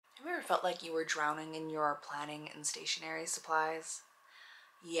felt like you were drowning in your planning and stationery supplies?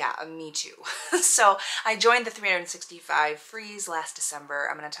 Yeah, me too. So I joined the 365 Freeze last December.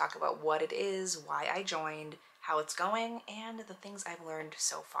 I'm going to talk about what it is, why I joined, how it's going, and the things I've learned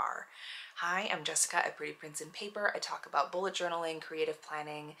so far. Hi, I'm Jessica at Pretty Prints and Paper. I talk about bullet journaling, creative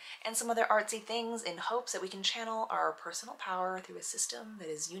planning, and some other artsy things in hopes that we can channel our personal power through a system that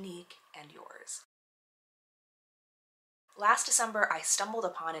is unique and yours. Last December, I stumbled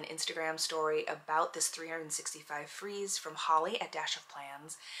upon an Instagram story about this 365 Freeze from Holly at Dash of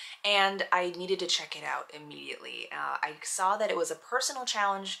Plans, and I needed to check it out immediately. I saw that it was a personal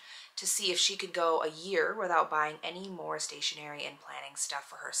challenge to see if she could go a year without buying any more stationery and planning stuff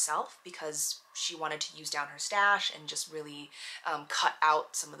for herself, because she wanted to use down her stash and just really cut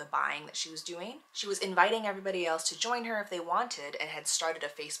out some of the buying that she was doing. She was inviting everybody else to join her if they wanted and had started a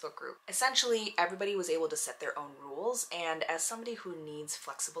Facebook group. Essentially, everybody was able to set their own rules, and as somebody who needs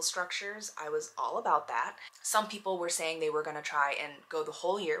flexible structures, I was all about that. Some people were saying they were going to try and go the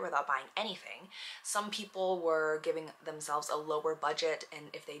whole year without buying anything. Some people were giving themselves a lower budget, and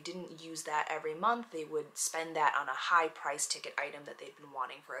if they didn't use that every month, they would spend that on a high price ticket item that they'd been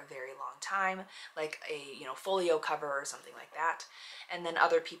wanting for a very long time, like a folio cover or something like that. And then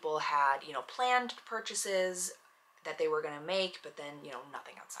other people had planned purchases that they were going to make, but then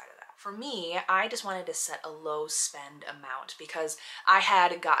nothing outside of that. For me, I just wanted to set a low spend amount because I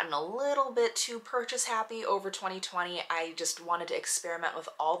had gotten a little bit too purchase happy over 2020. I just wanted to experiment with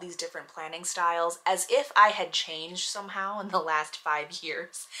all these different planning styles as if I had changed somehow in the last 5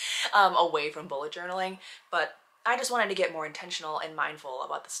 years away from bullet journaling. But I just wanted to get more intentional and mindful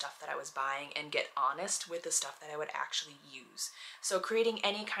about the stuff that I was buying and get honest with the stuff that I would actually use. So creating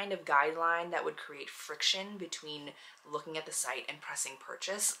any kind of guideline that would create friction between looking at the site and pressing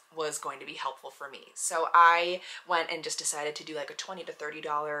purchase was going to be helpful for me. So I went and just decided to do like a $20 to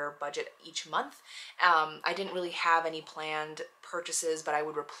 $30 budget each month. I didn't really have any planned purchases, but I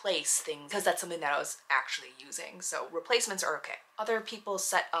would replace things because that's something that I was actually using. So replacements are okay. Other people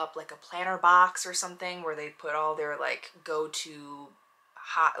set up like a planner box or something where they put all their like go-to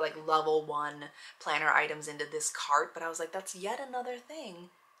hot, like level 1 planner items into this cart, but I was like, that's yet another thing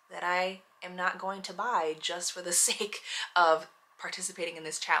that I am not going to buy just for the sake of participating in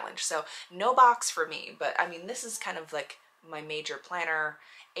this challenge. So no box for me, but I mean, this is kind of like my major planner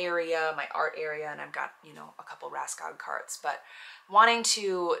area, my art area, and I've got, a couple Raskog carts, but wanting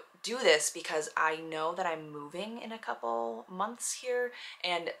to do this because I know that I'm moving in a couple months here,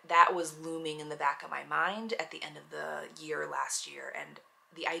 and that was looming in the back of my mind at the end of the year last year. And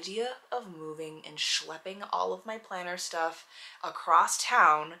the idea of moving and schlepping all of my planner stuff across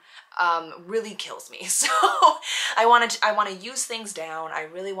town really kills me. So I want to use things down. I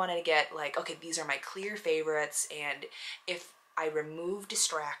really wanted to get like, okay, these are my clear favorites, and if I remove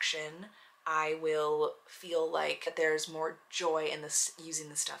distraction, I will feel like there's more joy in this using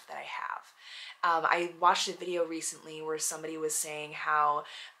the stuff that I have. I watched a video recently where somebody was saying how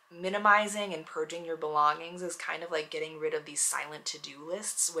minimizing and purging your belongings is kind of like getting rid of these silent to-do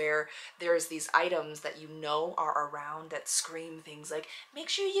lists where there's these items that are around that scream things like, make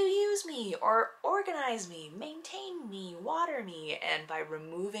sure you use me, or organize me, maintain me, water me. And by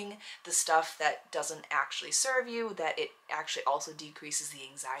removing the stuff that doesn't actually serve you, that it actually also decreases the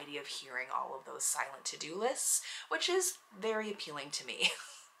anxiety of hearing all of those silent to-do lists, which is very appealing to me.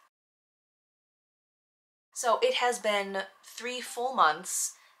 So it has been 3 full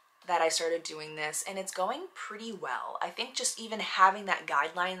months that I started doing this, and it's going pretty well. I think just even having that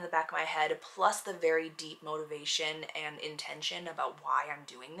guideline in the back of my head, plus the very deep motivation and intention about why I'm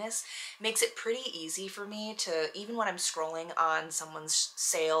doing this, makes it pretty easy for me to, even when I'm scrolling on someone's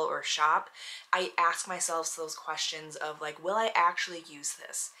sale or shop, I ask myself those questions of like, will I actually use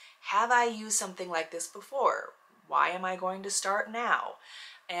this? Have I used something like this before? Why am I going to start now?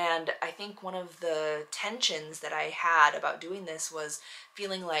 And I think one of the tensions that I had about doing this was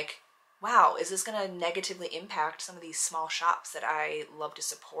feeling like, wow, is this going to negatively impact some of these small shops that I love to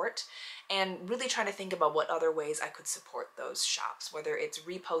support? And really trying to think about what other ways I could support those shops, whether it's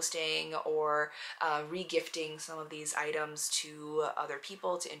reposting or re-gifting some of these items to other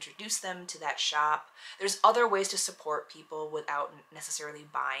people to introduce them to that shop. There's other ways to support people without necessarily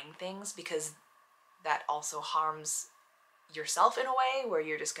buying things, because that also harms yourself in a way where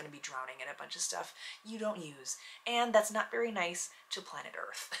you're just going to be drowning in a bunch of stuff you don't use, and that's not very nice to planet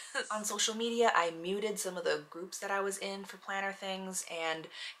Earth. On social media, I muted some of the groups that I was in for planner things and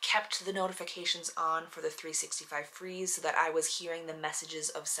kept the notifications on for the 365 Freeze so that I was hearing the messages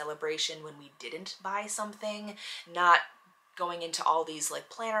of celebration when we didn't buy something, not going into all these like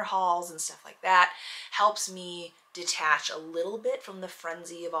planner hauls and stuff like that. Helps me detach a little bit from the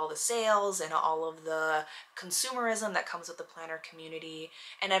frenzy of all the sales and all of the consumerism that comes with the planner community.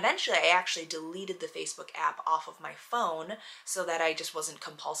 And eventually I actually deleted the Facebook app off of my phone so that I just wasn't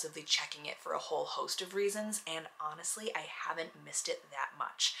compulsively checking it for a whole host of reasons. And honestly, I haven't missed it that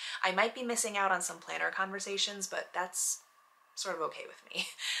much. I might be missing out on some planner conversations, but that's sort of okay with me.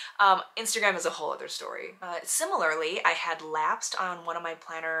 Instagram is a whole other story. Similarly, I had lapsed on one of my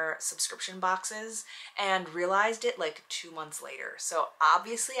planner subscription boxes and realized it like 2 months later. So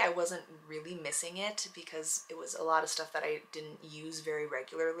obviously I wasn't really missing it because it was a lot of stuff that I didn't use very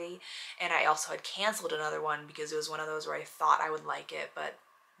regularly. And I also had canceled another one because it was one of those where I thought I would like it, but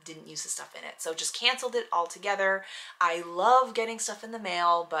didn't use the stuff in it. So just canceled it altogether. I love getting stuff in the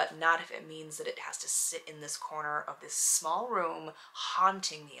mail, but not if it means that it has to sit in this corner of this small room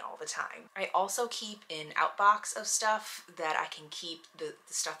haunting me all the time. I also keep an outbox of stuff that I can keep the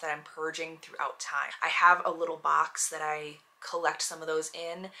stuff that I'm purging throughout time. I have a little box that I collect some of those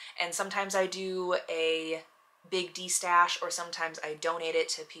in, and sometimes I do a big de-stash, or sometimes I donate it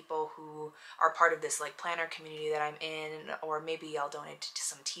to people who are part of this like planner community that I'm in, or maybe I'll donate it to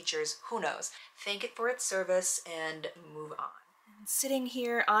some teachers, who knows. Thank it for its service and move on. Sitting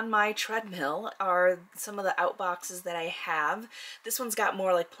here on my treadmill are some of the outboxes that I have. This one's got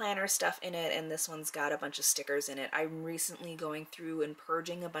more like planner stuff in it, and this one's got a bunch of stickers in it. I'm recently going through and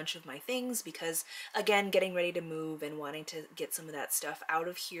purging a bunch of my things because, again, getting ready to move and wanting to get some of that stuff out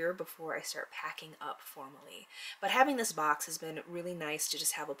of here before I start packing up formally. But having this box has been really nice to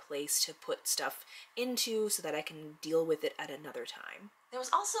just have a place to put stuff into so that I can deal with it at another time. There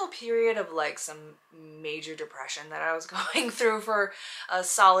was also a period of like some major depression that I was going through for a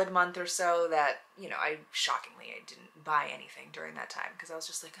solid month or so that, you know, I didn't buy anything during that time because I was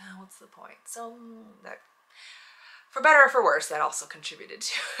just like, oh, what's the point? So that, for better or for worse, that also contributed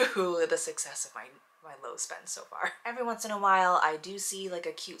to the success of my low spend so far. Every once in a while, I do see like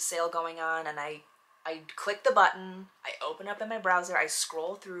a cute sale going on, and I click the button, I open up in my browser, I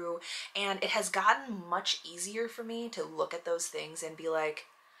scroll through, and it has gotten much easier for me to look at those things and be like,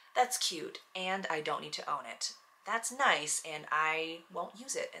 that's cute, and I don't need to own it. That's nice, and I won't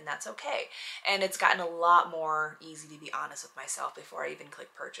use it, and that's okay. And it's gotten a lot more easy to be honest with myself before I even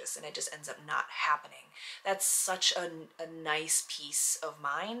click purchase, and it just ends up not happening. That's such a nice peace of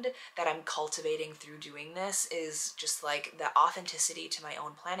mind that I'm cultivating through doing this, is just like the authenticity to my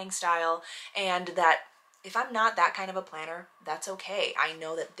own planning style, and that if I'm not that kind of a planner, that's okay. I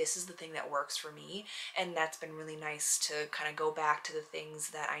know that this is the thing that works for me, and that's been really nice to kind of go back to the things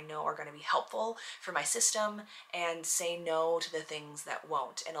that I know are going to be helpful for my system and say no to the things that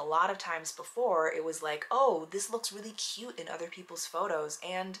won't. And a lot of times before, it was like, oh, this looks really cute in other people's photos,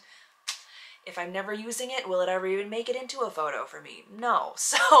 and if I'm never using it, will it ever even make it into a photo for me? No.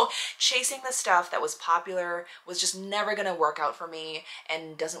 So chasing the stuff that was popular was just never gonna work out for me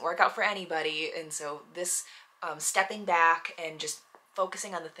and doesn't work out for anybody. And so this stepping back and just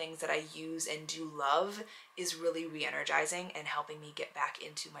focusing on the things that I use and do love is really re-energizing and helping me get back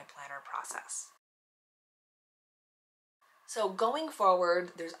into my planner process. So going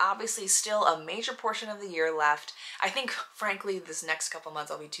forward, there's obviously still a major portion of the year left. I think, frankly, this next couple months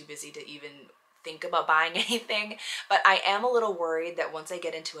I'll be too busy to even think about buying anything, but I am a little worried that once I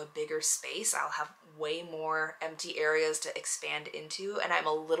get into a bigger space, I'll have way more empty areas to expand into, and I'm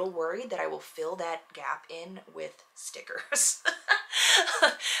a little worried that I will fill that gap in with stickers.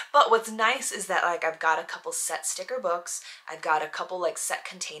 But what's nice is that like I've got a couple set sticker books, I've got a couple like set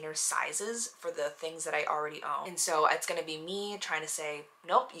container sizes for the things that I already own, and so it's going to be me trying to say,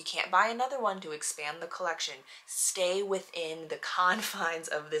 nope, you can't buy another one to expand the collection. Stay within the confines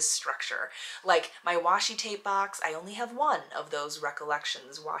of this structure. Like my washi tape box, I only have one of those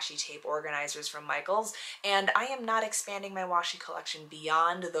Recollections washi tape organizers from Michaels, and I am not expanding my washi collection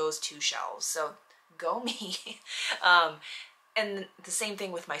beyond those 2 shelves, so go me. And the same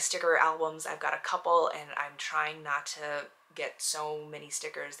thing with my sticker albums. I've got a couple, and I'm trying not to get so many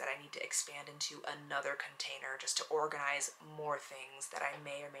stickers that I need to expand into another container just to organize more things that I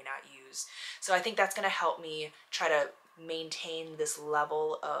may or may not use. So I think that's going to help me try to maintain this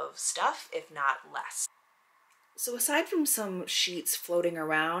level of stuff, if not less. So aside from some sheets floating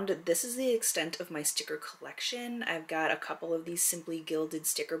around, this is the extent of my sticker collection. I've got a couple of these Simply Gilded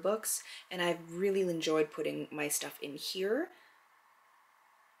sticker books, and I've really enjoyed putting my stuff in here.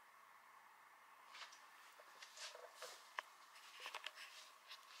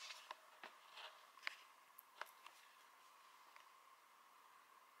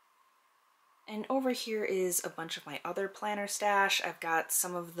 And over here is a bunch of my other planner stash. I've got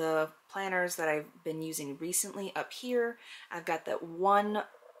some of the planners that I've been using recently up here. I've got that one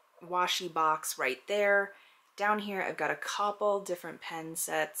washi box right there. Down here, I've got a couple different pen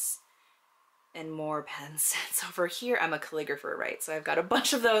sets and more pen sets. Over here, I'm a calligrapher, right? So I've got a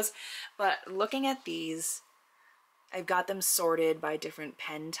bunch of those. But looking at these, I've got them sorted by different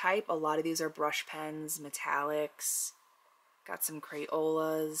pen type. A lot of these are brush pens, metallics, got some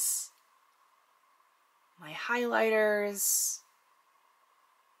Crayolas, my highlighters,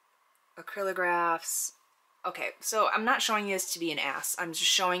 acrylographs. Okay, so I'm not showing you this to be an ass. I'm just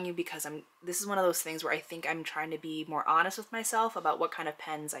showing you because this is one of those things where I think I'm trying to be more honest with myself about what kind of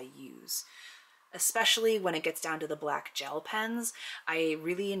pens I use. Especially when it gets down to the black gel pens. I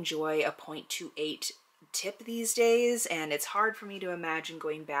really enjoy a 0.28 tip these days, and it's hard for me to imagine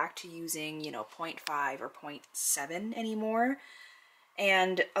going back to using, you know, 0.5 or 0.7 anymore.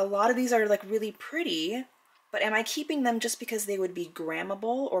 And a lot of these are like really pretty, but am I keeping them just because they would be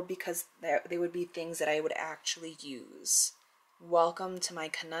grammable or because they would be things that I would actually use? Welcome to my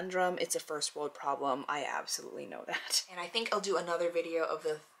conundrum. It's a first world problem. I absolutely know that. And I think I'll do another video of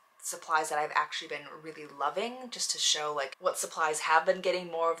the supplies that I've actually been really loving, just to show like what supplies have been getting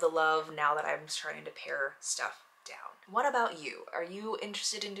more of the love now that I'm starting to pare stuff down. What about you? Are you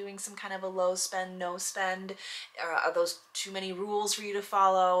interested in doing some kind of a low spend, no spend? Are those too many rules for you to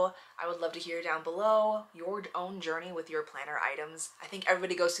follow? I would love to hear down below your own journey with your planner items. I think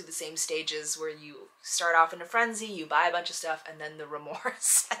everybody goes through the same stages where you start off in a frenzy, you buy a bunch of stuff, and then the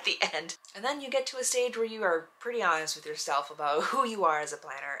remorse at the end. And then you get to a stage where you are pretty honest with yourself about who you are as a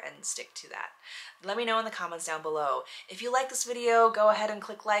planner and stick to that. Let me know in the comments down below. If you like this video, go ahead and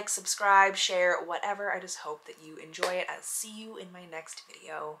click like, subscribe, share, whatever. I just hope that you enjoy it. I'll see you in my next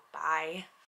video. Bye.